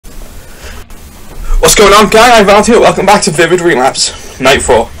What's going on, gang? I'm Val here. Welcome back to Vivid Relapse, Night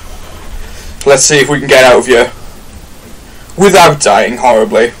 4. Let's see if we can get out of here without dying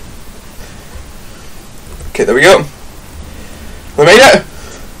horribly. Okay, there we go. We made it?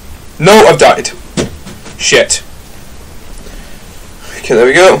 No, I've died. Shit. Okay, there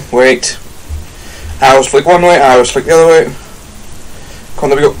we go. Wait. Arrows flick one way, arrows flick the other way. Come on,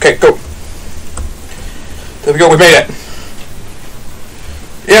 there we go. Okay, go. There we go, we made it.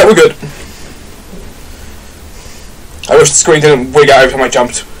 Yeah, we're good. I wish the screen didn't wig out every time I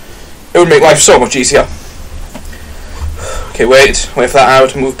jumped. It would make life so much easier. Okay, wait for that arrow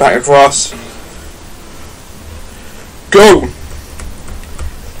to move back across. Go!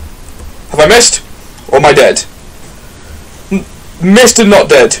 Have I missed? Or am I dead? Missed and not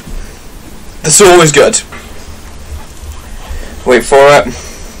dead. That's always good. Wait for it.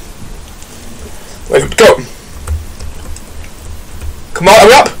 Wait for it. Go! Come on,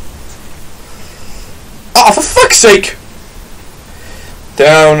 hurry up! Oh, for fuck's sake!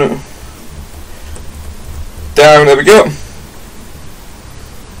 Down. Down, there we go.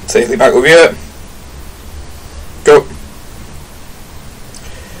 Safely back over here. Go.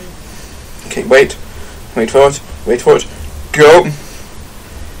 Okay, wait for it, go.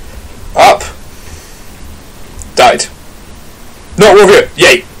 Up. Died. No, we're over here,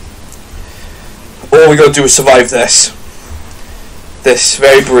 yay. All we gotta do is survive this. This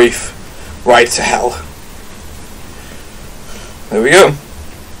very brief ride to hell. There we go.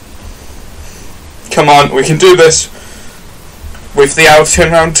 Come on, we can do this. Wait for the arrow to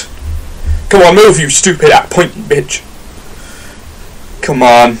turn around. Come on, move, you stupid pointy bitch. Come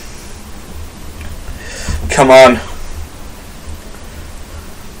on. Come on.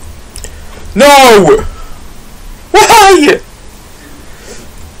 No! Why?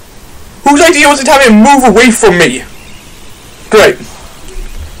 Whose idea was it to have him move away from me? Great.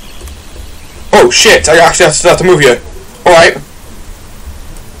 Oh shit, I actually have to move here. Alright.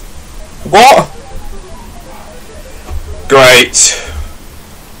 What? Great.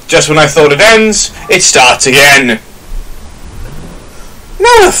 Just when I thought it ends, it starts again.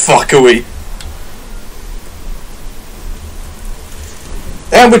 Now the fuck are we?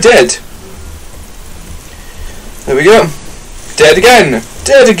 And we're dead. There we go. Dead again.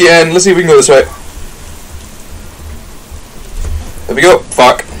 Dead again. Let's see if we can go this way. There we go.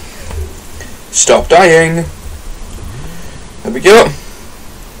 Fuck. Stop dying. There we go.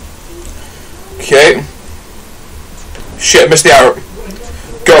 Okay. Shit, missed the arrow.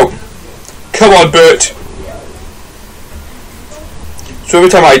 Go. Come on, Burt. So every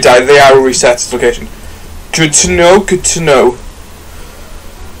time I die, the arrow resets its location. Good to know, good to know.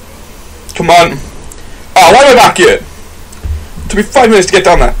 Come on. Oh, why am I back here? It took me 5 minutes to get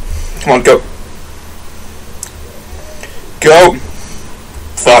down there. Come on, go. Go.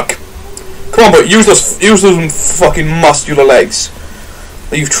 Fuck. Come on, Burt, use those fucking muscular legs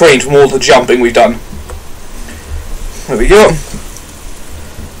that you've trained from all the jumping we've done. There we go.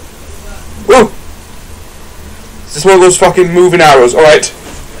 Whoa! Is this one of those fucking moving arrows? Alright.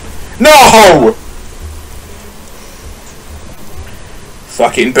 No!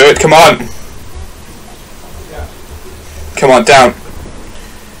 Fucking Burt, come on. Come on, down.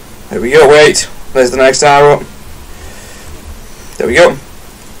 There we go, wait. There's the next arrow. There we go.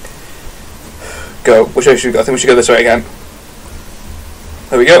 Go. Which way should we go? I think we should go this way again.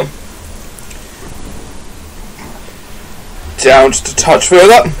 There we go. Down just a touch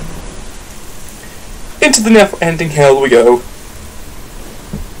further. Into the never-ending hell we go.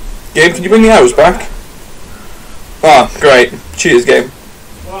 Game, can you bring the arrows back? Ah, great. Cheers, game.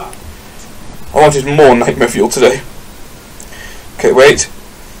 I wanted more nightmare fuel today. Okay, wait.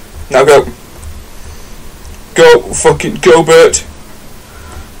 Now go. Go, fucking go, Burt.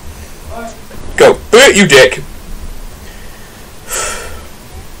 Go. Burt, you dick.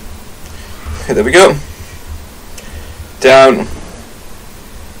 Okay, there we go. Down.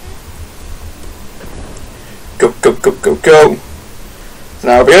 Go, go, go, go, go. So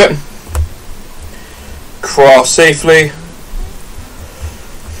now be it. Cross safely.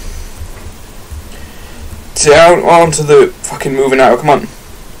 Down onto the fucking moving arrow, come on.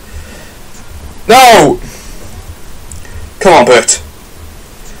 No! Come on, Burt.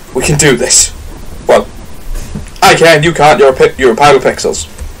 We can do this. Well, I can, you can't, you're a pile of pixels.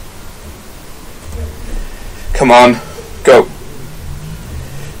 Come on. Go.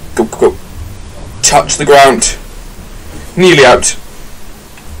 Go, go, go. Touch the ground. Nearly out.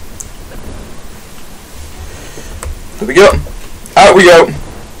 There we go. Out we go.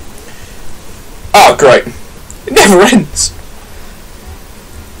 Oh, great. It never ends.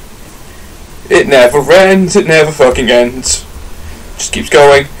 It never ends. It never fucking ends. Just keeps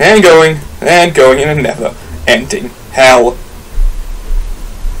going and going and going in a never-ending hell.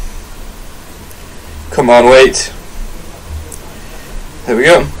 Come on, wait. There we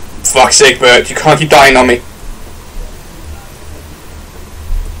go. Fuck's sake, Burt, you can't keep dying on me.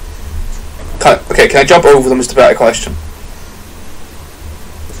 Okay, can I jump over them is the better question.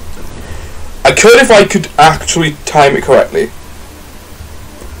 I could if I could actually time it correctly.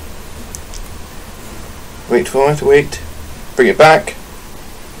 Wait for it, wait. Bring it back.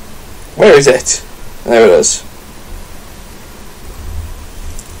 Where is it? There it is.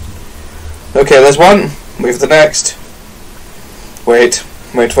 Okay, there's one. Wait for the next. Wait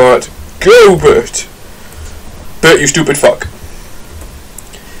for it. Go, Burt! Burt, you stupid fuck.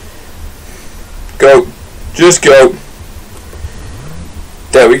 Go. Just go.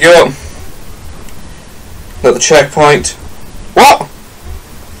 There we go. Another checkpoint. What?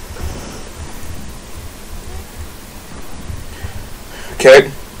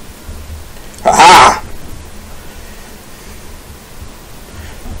 Okay. Aha!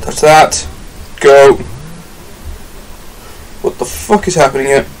 Touch that. Go. What the fuck is happening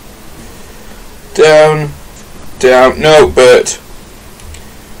here? Down. Down. No, Burt.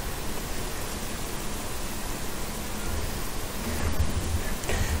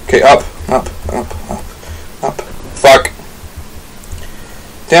 Okay, up, up, up, up, up. Fuck.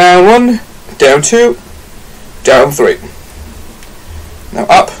 Down 1, down 2, down 3. Now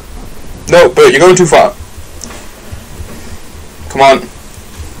up. No, Burt, you're going too far. Come on.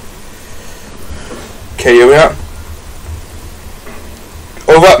 Okay, here we are.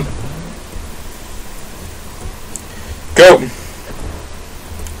 Over. Go.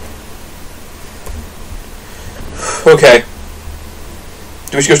 Okay.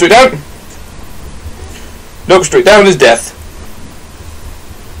 Do we just go straight down? Nope, straight down is death.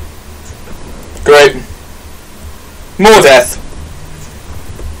 Great. More death.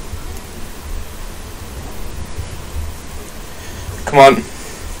 Come on.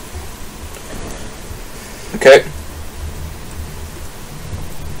 Okay.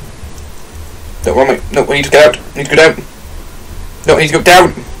 Don't want me. No, I need to get out. I need to go down. No, I need to go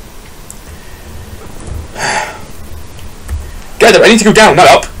down. Get there, I need to go down, not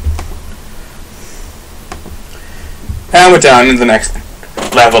up. And we're down in the next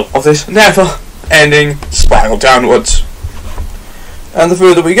level of this never-ending spiral downwards. And the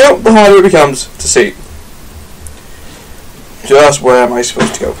further we go, the harder it becomes to see. Just where am I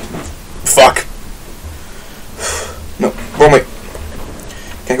supposed to go? Fuck. No, wrong way.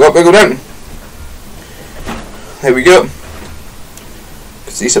 Can't go up, gotta go down. There we go.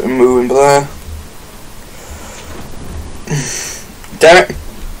 Can see something moving there. Damn it.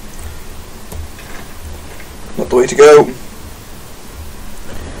 Not the way to go.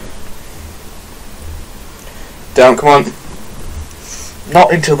 Down, come on.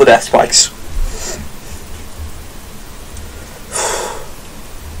 Not until the death spikes.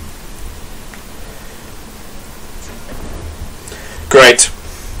 Great.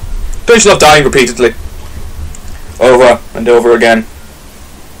 Don't you love dying repeatedly? Over and over again.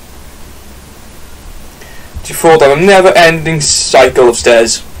 You fall down a never-ending cycle of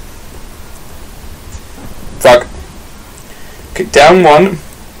stairs. Fuck. Okay, down 1.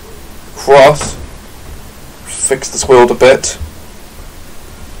 Cross. Fix this world a bit.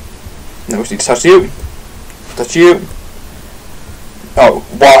 Now we just need to touch you. Touch you. Oh,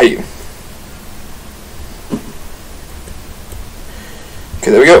 why?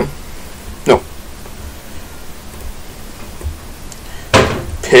 Okay, there we go. No.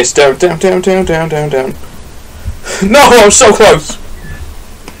 Piss down, down, down, down, down, down, down. No, I'm so close!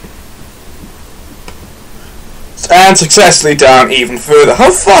 And successfully down even further.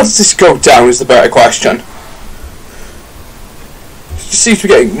 How far does this go down is the better question. It just seems to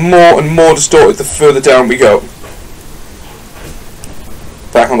be getting more and more distorted the further down we go.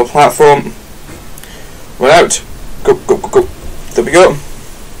 Back on the platform. Run out. Go, go, go, go. There we go.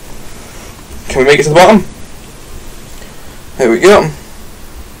 Can we make it to the bottom? There we go.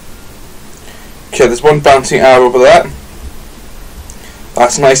 Okay, there's one bouncing arrow over there.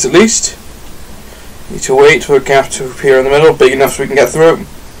 That's nice at least. Need to wait for a gap to appear in the middle, big enough so we can get through.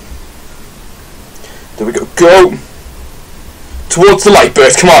 There we go. Go! Towards the light,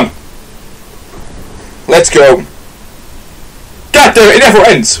 Burt, come on! Let's go. God damn it, it never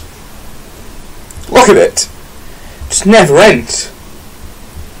ends! Look at it! It just never ends.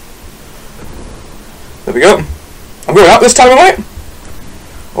 There we go. I'm going up this time, am I?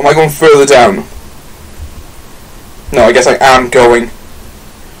 Or am I going further down? No, I guess I am going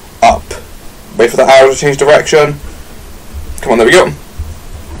up. Wait for the arrow to change direction. Come on, there we go.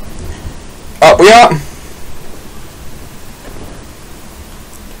 Up we are.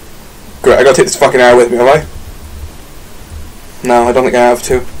 Great, I gotta take this fucking arrow with me, have I? No, I don't think I have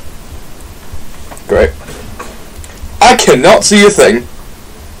to. Great. I cannot see a thing.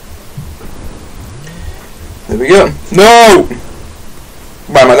 There we go. No!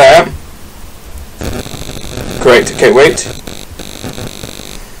 Why am I there? Great, okay, wait.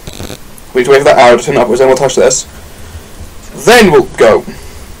 We need to wait for that arrow to turn upwards, then we'll touch this. Then we'll go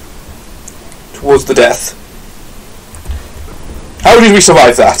towards the death. How did we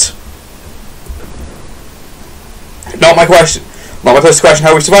survive that? Not my question. Not my place to question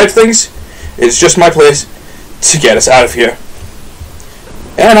how we survived things. It's just my place to get us out of here.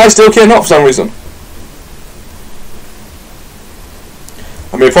 And I still cannot for some reason.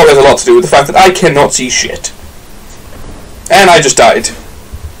 I mean, it probably has a lot to do with the fact that I cannot see shit. And I just died.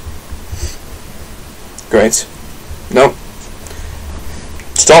 Great. Nope.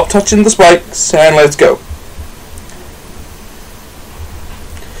 Stop touching the spikes and let's go.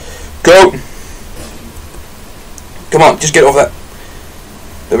 Go! Come on, just get over that.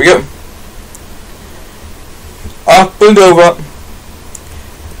 There we go. Up and over.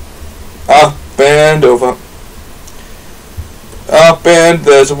 Up and over. Up and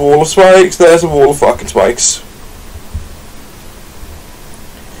there's a wall of spikes, there's a wall of fucking spikes.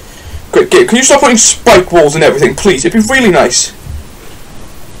 Great, can you stop putting spike walls and everything, please? It'd be really nice.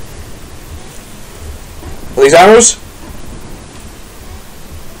 Are these arrows?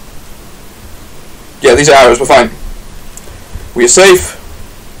 Yeah, these are arrows, we're fine. We are safe.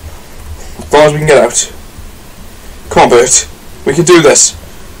 As long as we can get out. Come on, Burt. We can do this.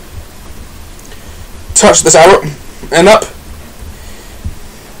 Touch this arrow. And up.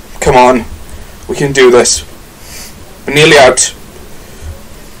 Come on. We can do this. We're nearly out.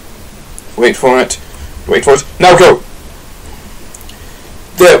 Wait for it. Wait for it. Now go.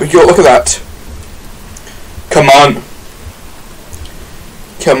 There we go. Look at that. Come on.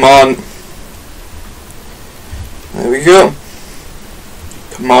 Come on. There we go.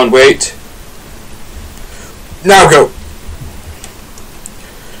 Come on, wait. Now go.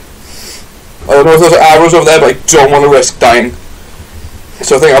 I don't know if those are arrows over there, but I don't want to risk dying.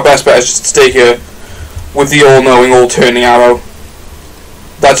 So I think our best bet is just to stay here with the all-knowing, all-turning arrow.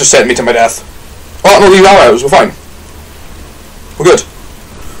 That just sent me to my death. Oh, no, these arrows, we're fine. We're good.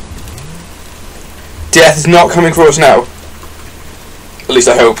 Death is not coming for us now. At least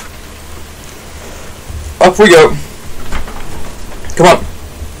I hope. Up we go. Come on.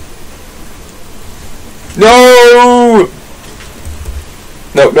 No!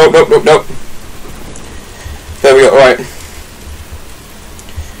 No, no, no, no, no. There we go, right.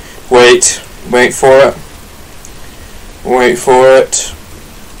 Wait. Wait for it. Wait for it.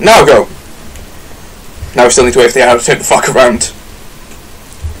 Now go! Now we still need to wait for the arrow to turn the fuck around.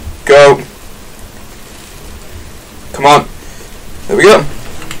 Go. Come on. There we go.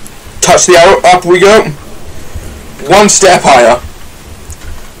 Touch the arrow. Up we go. One step higher.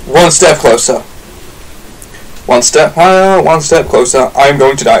 One step closer. One step higher. One step closer. I'm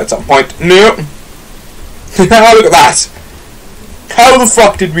going to die at some point. No. Look at that. How the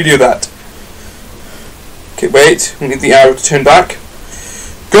fuck did we do that? Okay, wait. We need the arrow to turn back.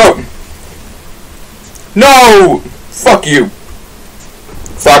 Go. No. Fuck you.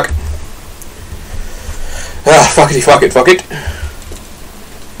 Fuck. Ah, fuckity fuck it, fuck it.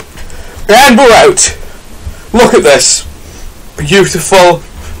 And we're out. Look at this. Beautiful.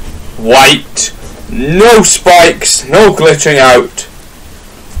 White. No spikes. No glitching out.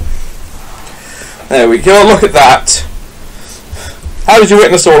 There we go. Look at that. How did you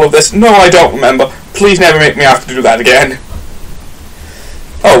witness all of this? No, I don't remember. Please never make me have to do that again.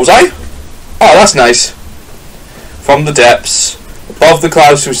 Oh, was I? Oh, that's nice. From the depths. Above the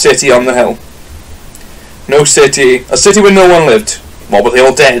clouds to a city on the hill. No city. A city where no one lived. What, were they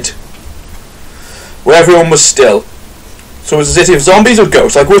all dead? Where everyone was still. So it was a city of zombies or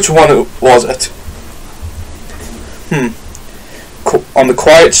ghosts? Like, which one was it? On the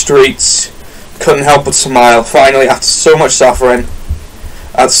quiet streets, couldn't help but smile. Finally, after so much suffering,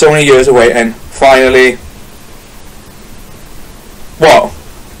 after so many years of waiting, finally... What?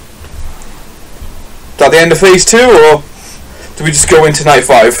 Is that the end of phase 2, or do we just go into night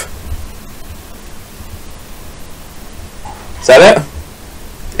 5? Is that it?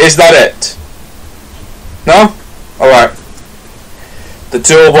 Is that it? No? Alright. The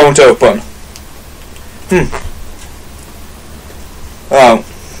door won't open. Oh.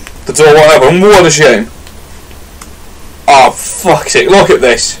 The door won't open. What a shame. Oh, fuck's sake. Look at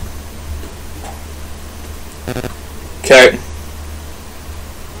this. Okay.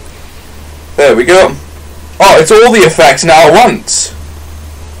 There we go. Oh, it's all the effects now at once.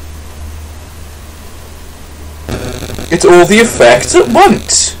 It's all the effects at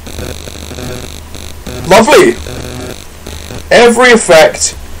once. Lovely! Every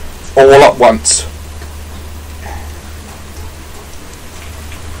effect all at once.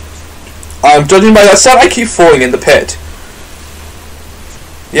 I'm judging by that sound, I keep falling in the pit.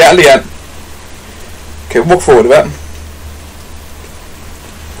 Yeah, at the end. Okay, walk forward a bit.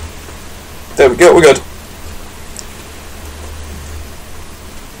 There we go, we're good.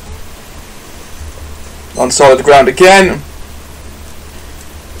 On solid ground again.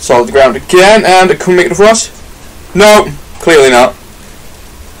 Solid ground again, and can we make it across? No, clearly not.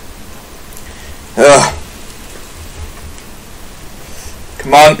 Ugh.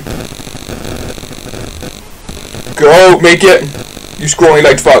 Come on. Go, make it. You scrawny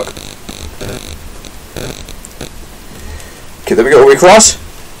legged fuck. Okay, there we go, we cross.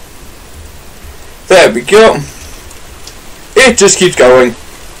 There we go. It just keeps going.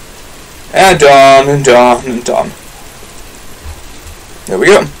 And on, and on, and on. There we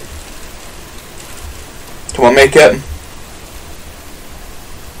go. Come on, make it.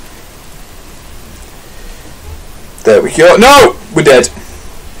 There we go. No! We're dead.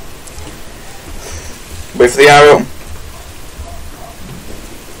 Wait for the arrow.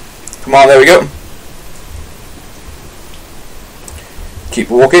 Come on, there we go. Keep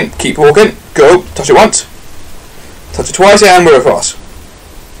walking, keep walking. Go. Touch it once. Touch it twice, and we're across.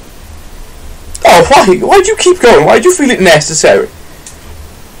 Oh, why? Why do you keep going? Why do you feel it necessary?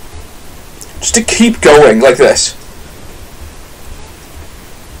 Just to keep going like this.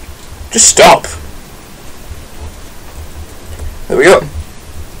 Just stop. There we go.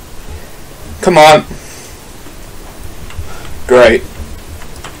 Come on. Great.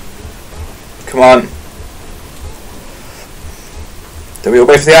 Come on. There we go.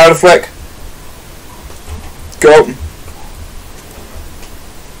 Wait for the arrow to flick. Go.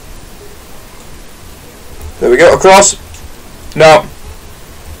 There we go. Across. No.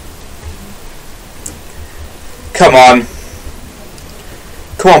 Come on.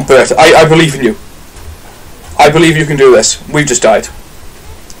 Come on, Burt. I believe in you. I believe you can do this. We've just died.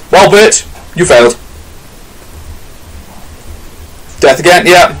 Well, Burt, you failed. Death again?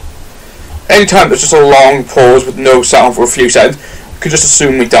 Yeah. Anytime there's just a long pause with no sound for a few seconds, you could just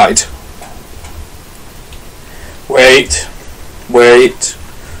assume we died. Wait. Wait.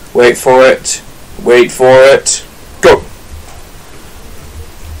 Wait for it. Wait for it. Go.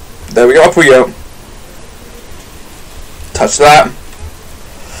 There we go. Up we go. Touch that.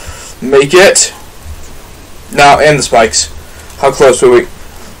 Make it. Now, in the spikes. How close were we?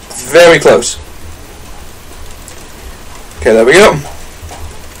 Very close. Okay, there we go.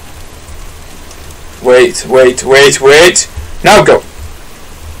 Wait, wait, wait, wait. Now go.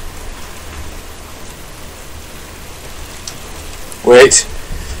 Wait.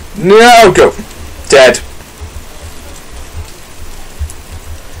 Now go. Dead.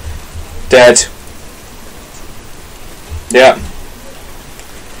 Dead. Yeah.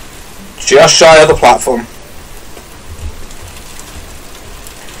 Just shy of the platform.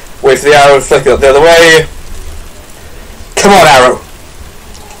 Wait for the arrow to flick it the other way. Come on, arrow.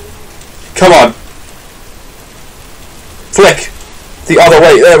 Come on. Flick. The other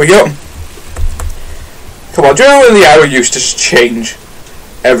way. There we go. Come on. Do you know when the arrow used to just change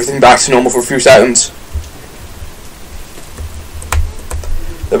everything back to normal for a few seconds?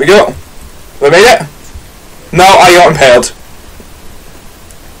 There we go. Have I made it? No, I got impaled.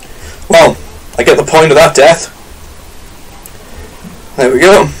 Well, I get the point of that death. There we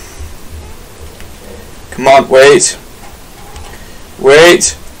go. Come on, wait.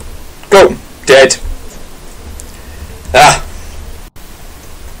 Wait. Go. Dead. Ah.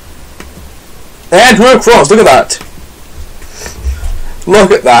 And we're across. Look at that.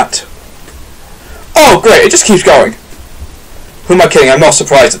 Look at that. Oh, great. It just keeps going. Who am I kidding? I'm not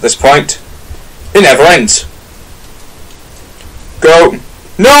surprised at this point. It never ends. Go.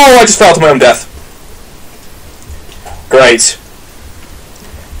 No, I just fell to my own death. Great.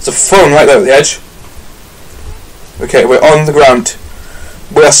 There's a phone right there at the edge. Okay, we're on the ground.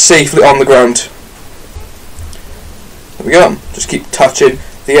 We are safely on the ground. There we go. Just keep touching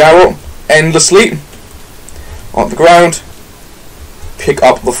the arrow endlessly. On the ground. Pick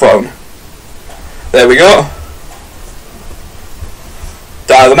up the phone. There we go.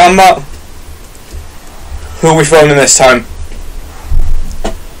 Dial the number. Who are we phoning this time?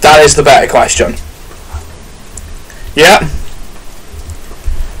 That is the better question. Yeah.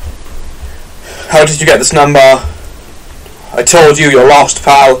 How did you get this number? I told you you're lost,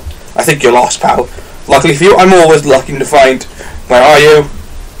 pal. I think you're lost, pal. Luckily for you, I'm always looking to find. Where are you?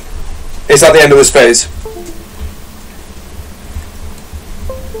 Is that the end of this phase?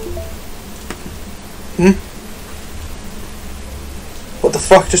 What the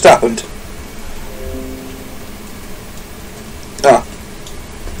fuck just happened?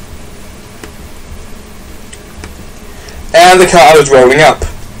 And the car is rolling up.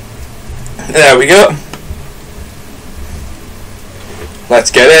 There we go. Let's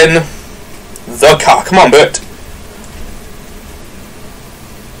get in the car. Come on, Burt.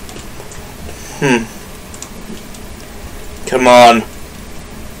 Come on.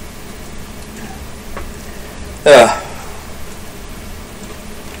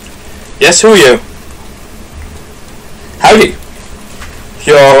 Yes, who are you? Howdy.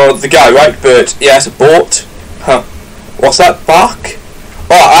 You're the guy, right, Burt? Yes, Burt. Huh. What's that, bark?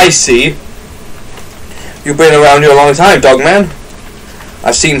 Oh, I see. You've been around here a long time, dog man.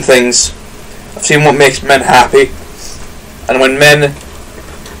 I've seen things. I've seen what makes men happy. And when men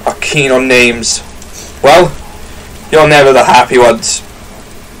are keen on names, well, you're never the happy ones.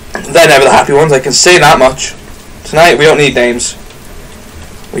 They're never the happy ones, I can say that much. Tonight we don't need names.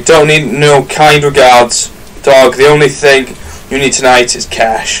 We don't need no kind regards. Dog, the only thing you need tonight is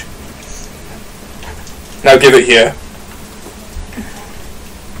cash. Now give it here.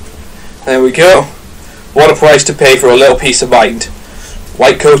 There we go. What a price to pay for a little peace of mind.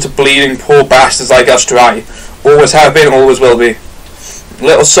 White coat of bleeding poor bastards like us dry. Always have been, always will be.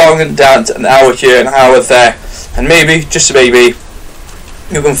 Little song and dance, an hour here, an hour there. And maybe, just maybe,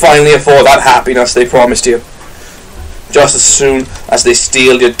 you can finally afford that happiness they promised you. Just as soon as they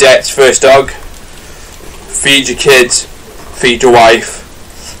steal your debts first, dog. Feed your kids. Feed your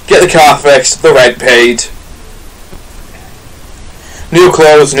wife. Get the car fixed, the rent paid. New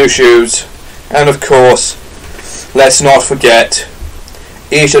clothes, new shoes. And of course, let's not forget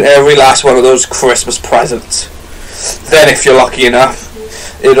each and every last one of those Christmas presents. Then if you're lucky enough,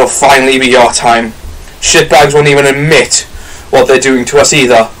 it'll finally be your time. Shitbags won't even admit what they're doing to us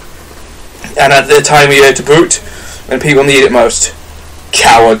either. And at the time of year to boot, when people need it most.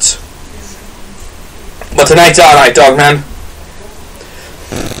 Cowards. But tonight's our night, dog man.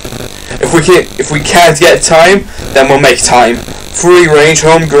 If we can't get time, then we'll make time. Free range,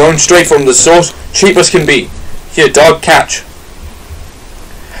 homegrown, straight from the source, cheap as can be. Here, dog, catch.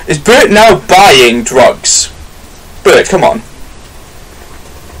 Is Burt now buying drugs? Burt, come on.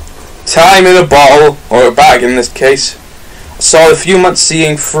 Time in a bottle, or a bag in this case. A solid few months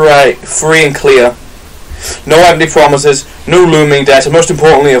seeing free and clear. No empty promises, no looming debt, and most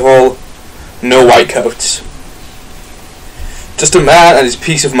importantly of all, no white coats. Just a man and his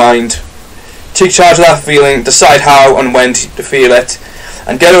peace of mind. Take charge of that feeling, decide how and when to feel it,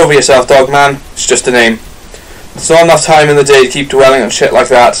 and get over yourself, dog man. It's just a name. There's not enough time in the day to keep dwelling on shit like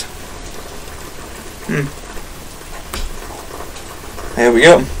that. There we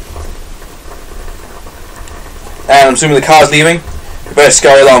go. And I'm assuming the car's leaving. You better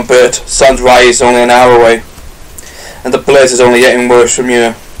scurry along, Burt. Sun's rise is only an hour away. And the blizzard's only getting worse from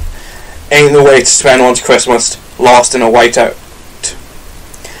here. Ain't the way to spend one's Christmas lost in a whiteout.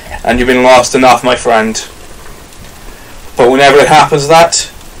 And you've been lost enough, my friend. But whenever it happens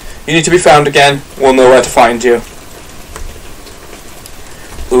that you need to be found again, we'll know where to find you.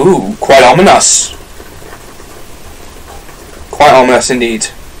 Ooh, quite ominous. Quite ominous indeed.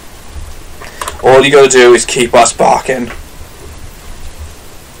 All you gotta do is keep us barking.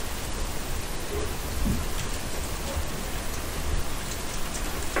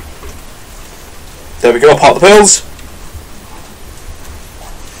 There we go, pop the pills.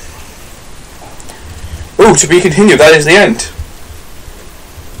 Ooh, to be continued, that is the end.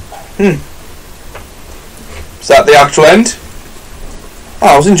 Is that the actual end? Oh,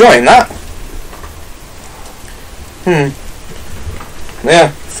 I was enjoying that. Yeah,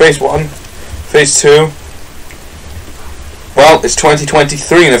 phase 1, phase 2. Well, it's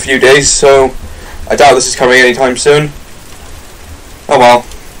 2023 in a few days, so I doubt this is coming anytime soon. Oh well.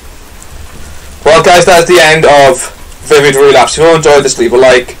 Well guys, that's the end of Vivid Relapse. If you enjoyed this, leave a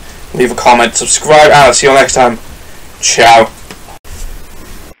like, leave a comment, subscribe, and I'll see you next time. Ciao.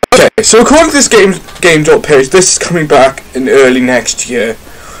 Okay, so according to this game.page, page, this is coming back in early next year.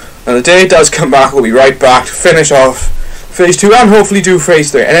 And the day it does come back, we'll be right back to finish off phase 2 and hopefully do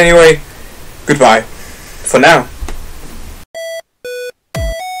phase 3. And anyway, goodbye for now.